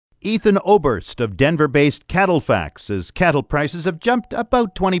Ethan Oberst of Denver-based CattleFax says cattle prices have jumped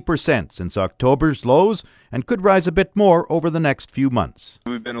about 20% since October's lows and could rise a bit more over the next few months.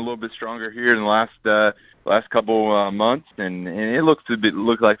 We've been a little bit stronger here in the last couple months, and it looks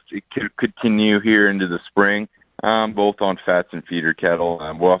like it could continue here into the spring, both on fats and feeder cattle.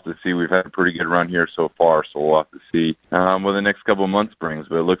 We'll have to see. We've had a pretty good run here so far, so we'll have to see what the next couple of months brings,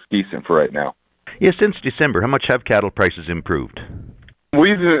 but it looks decent for right now. Yeah, since December, how much have cattle prices improved?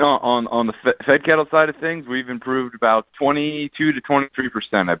 We've on the fed cattle side of things, we've improved about 22 to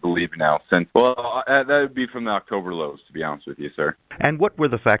 23%, I believe now. That would be from the October lows, to be honest with you, sir. And what were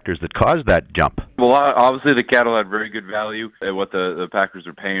the factors that caused that jump? Well, obviously the cattle had very good value at what the packers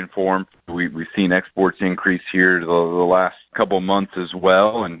are paying for them. We've seen exports increase here the last couple of months as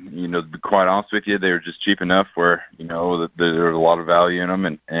well, and to be quite honest with you, they were just cheap enough where there was a lot of value in them,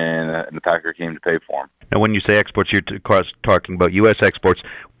 and the packer came to pay for them. Now, when you say exports, you're talking about U.S. exports.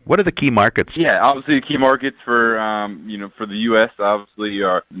 What are the key markets? Yeah, obviously the key markets for for the U.S. obviously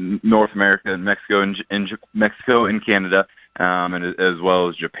are North America and Mexico and Canada, and as well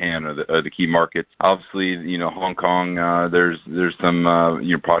as Japan are the key markets. Obviously, Hong Kong. There's some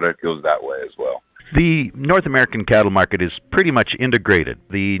product goes that way as well. The North American cattle market is pretty much integrated.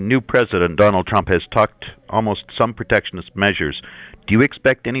 The new president, Donald Trump, has talked almost some protectionist measures. Do you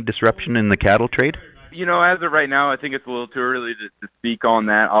expect any disruption in the cattle trade? As of right now, I think it's a little too early to speak on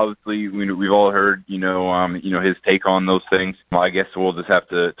that. Obviously, we've all heard, his take on those things. Well, I guess we'll just have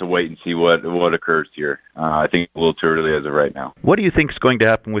to wait and see what occurs here. I think it's a little too early as of right now. What do you think is going to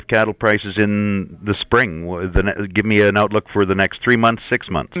happen with cattle prices in the spring? Give me an outlook for the next 3 months, 6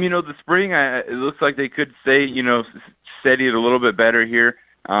 months. The spring, it looks like they could stay, steady it a little bit better here.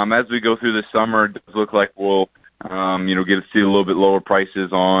 As we go through the summer, it does look like we'll get to see a little bit lower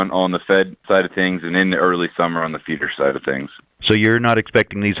prices on the fed side of things, and in the early summer on the feeder side of things. So you're not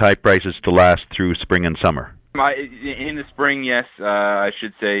expecting these high prices to last through spring and summer? In the spring, yes. I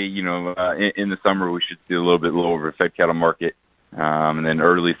should say, in the summer we should see a little bit lower fed cattle market, and then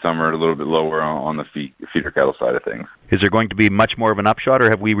early summer a little bit lower on the feeder cattle side of things. Is there going to be much more of an upshot, or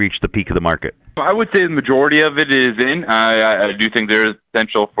have we reached the peak of the market? I would say the majority of it is in. I do think there is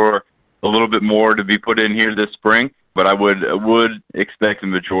potential for a little bit more to be put in here this spring, but I would expect the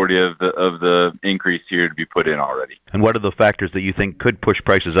majority of the increase here to be put in already. And what are the factors that you think could push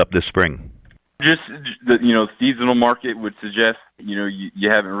prices up this spring? Just the seasonal market would suggest you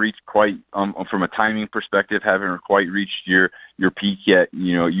haven't reached quite from a timing perspective, haven't quite reached your peak yet.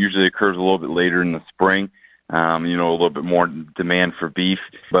 It usually occurs a little bit later in the spring. A little bit more demand for beef,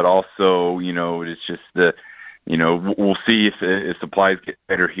 but also it's just we'll see if supplies get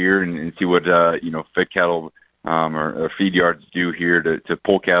better here and see what fed cattle or feed yards do here to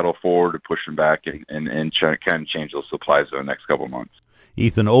pull cattle forward, to push them back, and kind of change those supplies over the next couple of months.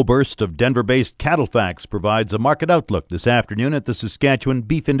 Ethan Oberst of Denver-based CattleFax provides a market outlook this afternoon at the Saskatchewan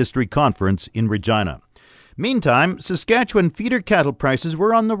Beef Industry Conference in Regina. Meantime, Saskatchewan feeder cattle prices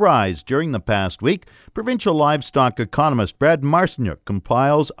were on the rise during the past week. Provincial livestock economist Brad Marcinyuk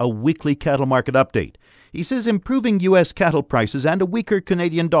compiles a weekly cattle market update. He says improving U.S. cattle prices and a weaker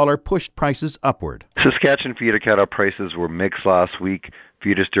Canadian dollar pushed prices upward. Saskatchewan feeder cattle prices were mixed last week.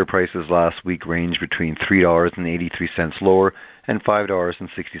 Feeder steer prices last week ranged between $3.83 lower and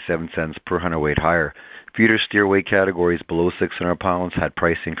 $5.67 per hundredweight higher. Feeder steer weight categories below 600 pounds had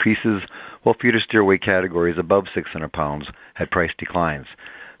price increases, while feeder steer weight categories above 600 pounds had price declines.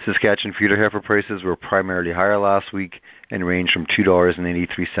 Saskatchewan feeder heifer prices were primarily higher last week and ranged from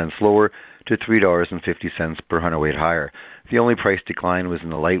 $2.83 lower to $3.50 per hundredweight higher. The only price decline was in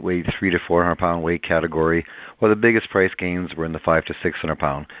the lightweight 300 to 400 pound weight category, while the biggest price gains were in the 500 to 600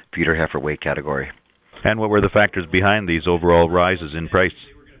 pound feeder heifer weight category. And what were the factors behind these overall rises in price?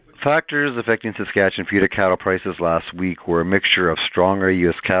 Factors affecting Saskatchewan feeder cattle prices last week were a mixture of stronger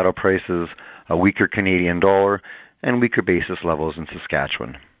U.S. cattle prices, a weaker Canadian dollar, and weaker basis levels in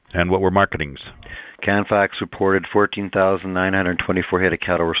Saskatchewan. And what were marketings? CanFax reported 14,924 head of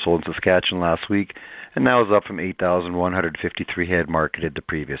cattle were sold in Saskatchewan last week, and that was up from 8,153 head marketed the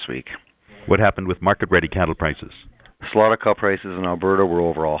previous week. What happened with market-ready cattle prices? Slaughter cow prices in Alberta were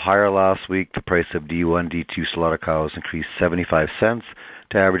overall higher last week. The price of D1, D2 slaughter cows increased 75 cents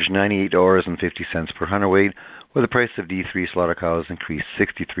to average $98.50 per hundredweight, while the price of D3 slaughter cows increased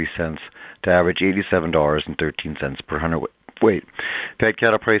 63 cents to average $87.13 per hundredweight. Fed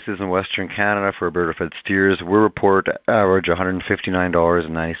cattle prices in Western Canada for Alberta-fed steers were reported to average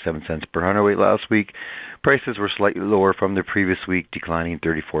 $159.97 per hundredweight last week. Prices were slightly lower from the previous week, declining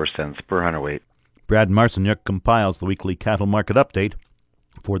 34 cents per hundredweight. Brad Marcinyuk compiles the weekly cattle market update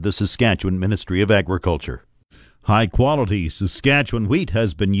for the Saskatchewan Ministry of Agriculture. High-quality Saskatchewan wheat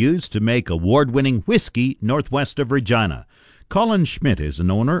has been used to make award-winning whiskey northwest of Regina. Colin Schmidt is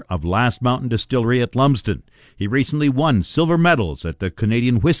an owner of Last Mountain Distillery at Lumsden. He recently won silver medals at the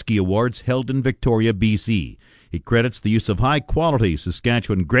Canadian Whiskey Awards held in Victoria, BC. He credits the use of high-quality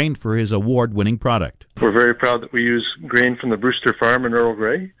Saskatchewan grain for his award-winning product. We're very proud that we use grain from the Brewster Farm in Earl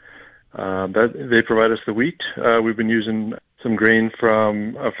Grey. They provide us the wheat. We've been using some grain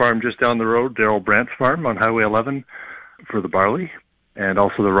from a farm just down the road, Darrell Brandt's farm on Highway 11, for the barley, and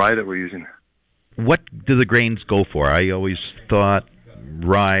also the rye that we're using. What do the grains go for? I always thought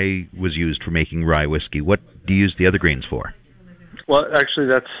rye was used for making rye whiskey. What do you use the other grains for? Well, actually,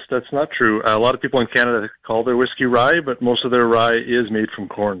 that's not true. A lot of people in Canada call their whiskey rye, but most of their rye is made from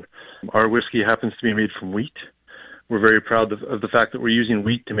corn. Our whiskey happens to be made from wheat. We're very proud of the fact that we're using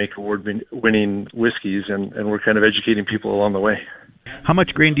wheat to make award-winning whiskeys, and we're kind of educating people along the way. How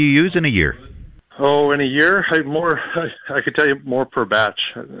much grain do you use in a year? Oh, in a year, I could tell you more per batch.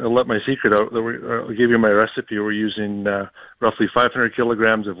 I'll let my secret out. I'll give you my recipe. We're using roughly 500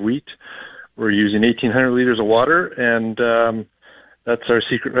 kilograms of wheat. We're using 1,800 liters of water, and that's our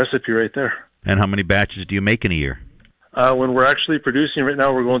secret recipe right there. And how many batches do you make in a year? When we're actually producing right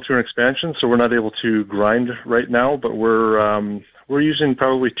now, we're going through an expansion, so we're not able to grind right now, but we're using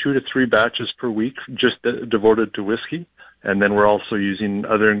probably 2 to 3 batches per week just devoted to whiskey. And then we're also using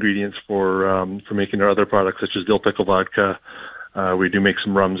other ingredients for making our other products, such as dill pickle vodka. We do make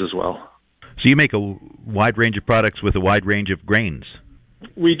some rums as well. So you make a wide range of products with a wide range of grains.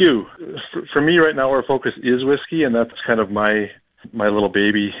 We do. For me right now, our focus is whiskey, and that's kind of my little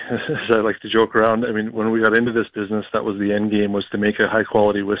baby, as I like to joke around. I mean, when we got into this business, that was the end game, was to make a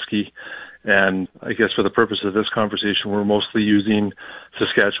high-quality whiskey. And I guess for the purpose of this conversation, we're mostly using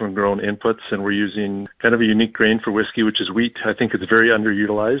Saskatchewan-grown inputs, and we're using kind of a unique grain for whiskey, which is wheat. I think it's very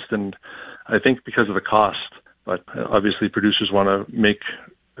underutilized, and I think because of the cost. But obviously, producers want to make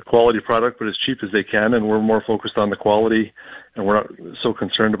a quality product, but as cheap as they can, and we're more focused on the quality, and we're not so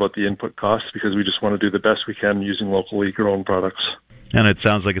concerned about the input costs because we just want to do the best we can using locally grown products. And it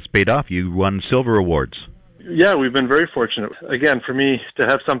sounds like it's paid off. You won silver awards. Yeah, we've been very fortunate. Again, for me, to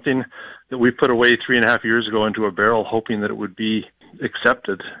have something that we put away 3.5 years ago into a barrel, hoping that it would be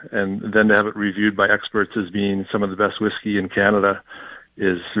accepted, and then to have it reviewed by experts as being some of the best whiskey in Canada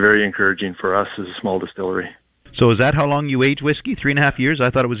is very encouraging for us as a small distillery. So is that how long you age whiskey, 3.5 years? I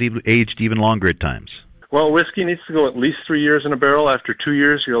thought it was aged even longer at times. Well, whiskey needs to go at least 3 years in a barrel. After 2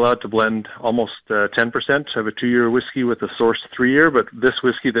 years, you're allowed to blend almost 10%. Have a 2-year whiskey with a sourced 3-year, but this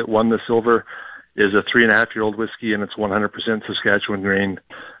whiskey that won the silver is a 3.5-year-old whiskey, and it's 100% Saskatchewan grain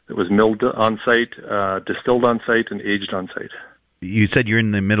that was milled on site, distilled on site, and aged on site. You said you're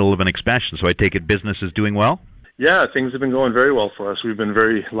in the middle of an expansion, so I take it business is doing well? Yeah, things have been going very well for us. We've been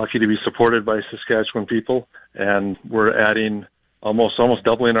very lucky to be supported by Saskatchewan people, and we're adding almost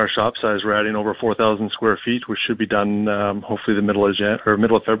doubling our shop size. We're adding over 4,000 square feet, which should be done hopefully the middle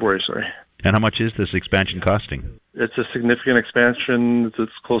of February. Sorry. And how much is this expansion costing? It's a significant expansion.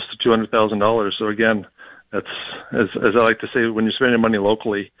 It's close to $200,000. So again, that's as I like to say, when you're spending money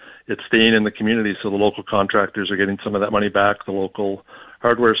locally, it's staying in the community. So the local contractors are getting some of that money back. The local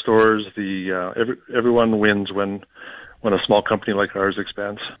hardware stores, everyone wins when a small company like ours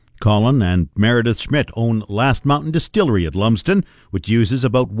expands. Colin and Meredith Schmidt own Last Mountain Distillery at Lumsden, which uses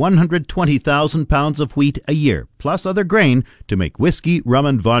about 120,000 pounds of wheat a year, plus other grain, to make whiskey, rum,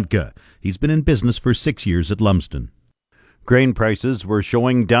 and vodka. He's been in business for 6 years at Lumsden. Grain prices were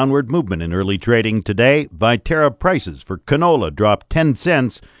showing downward movement in early trading today. Viterra prices for canola dropped 10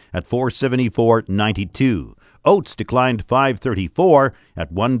 cents at $474.92. Oats declined $5.34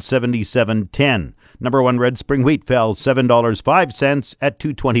 at $177.10. Number 1 red spring wheat fell $7.05 at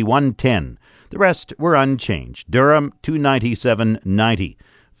 $221.10. The rest were unchanged. Durum $297.90.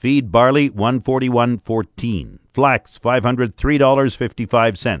 Feed barley $141.14. Flax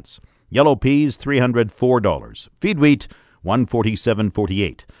 $503.55. Yellow peas $304. Feed wheat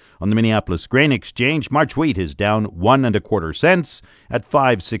 $147.48. On the Minneapolis Grain Exchange, March wheat is down 1 1/4 cents at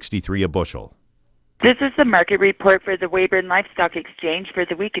 $5.63 a bushel. This is the market report for the Weyburn Livestock Exchange for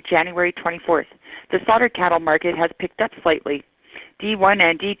the week of January 24th. The slaughter cattle market has picked up slightly. D1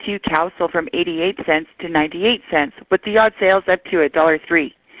 and D2 cows sold from 88 cents to 98 cents, with the odd sales up to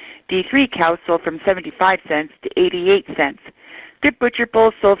 $1.03. D3 cows sold from 75 cents to 88 cents. Good butcher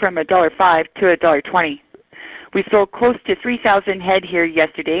bulls sold from $1.05 to $1.20. We sold close to 3,000 head here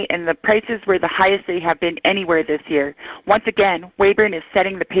yesterday, and the prices were the highest they have been anywhere this year. Once again, Weyburn is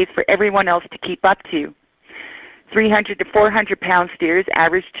setting the pace for everyone else to keep up to. 300 to 400 pound steers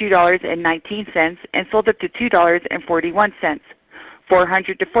averaged $2.19 and sold up to $2.41.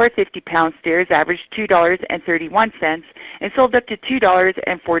 400 to 450 pound steers averaged $2.31 and sold up to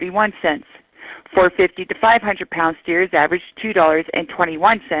 $2.41. 450 to 500 pound steers averaged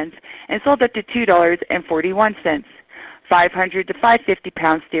 $2.21 and sold up to $2.41. 500 to 550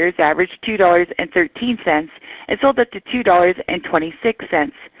 pound steers averaged $2.13 and sold up to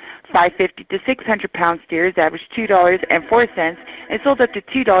 $2.26. 550 to 600 pound steers averaged $2.04 and sold up to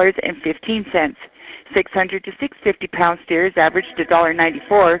 $2.15. 600 to 650 pound steers averaged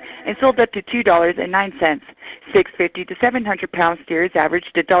 $1.94 and sold up to $2.09. 650 to 700 pound steers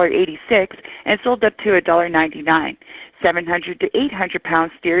averaged $1.86 and sold up to $1.99. 700 to 800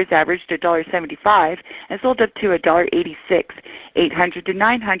 pound steers averaged $1.75 and sold up to $1.86. 800 to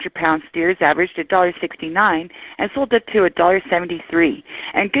 900 pound steers averaged $1.69 and sold up to $1.73.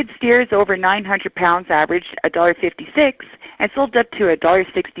 And good steers over 900 pounds averaged $1.56 and sold up to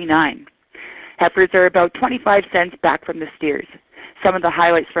 $1.69. Heifers are about 25 cents back from the steers. Some of the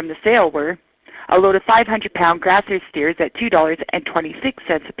highlights from the sale were a load of 500-pound grasser steers at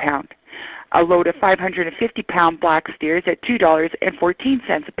 $2.26 a pound, a load of 550-pound black steers at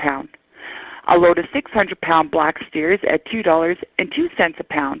 $2.14 a pound, a load of 600-pound black steers at $2.02 a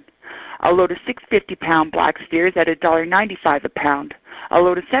pound, a load of 650-pound black steers at $1.95 a pound, a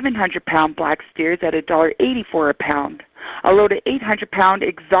load of 700-pound black steers at $1.84 a pound, a load of 800-pound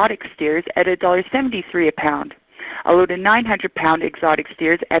exotic steers at $1.73 a pound, a load of 900-pound exotic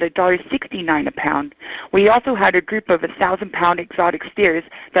steers at $1.69 a pound. We also had a group of 1,000-pound exotic steers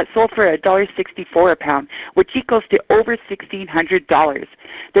that sold for $1.64 a pound, which equals to over $1,600.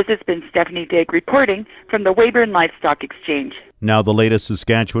 This has been Stephanie Digg reporting from the Weyburn Livestock Exchange. Now the latest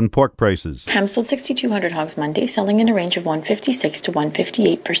Saskatchewan pork prices. Ham sold 6,200 hogs Monday, selling in a range of 156 to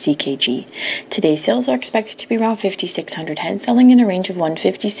 158 per ckg. Today's sales are expected to be around 5,600 head, selling in a range of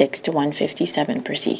 156 to 157 per ckg.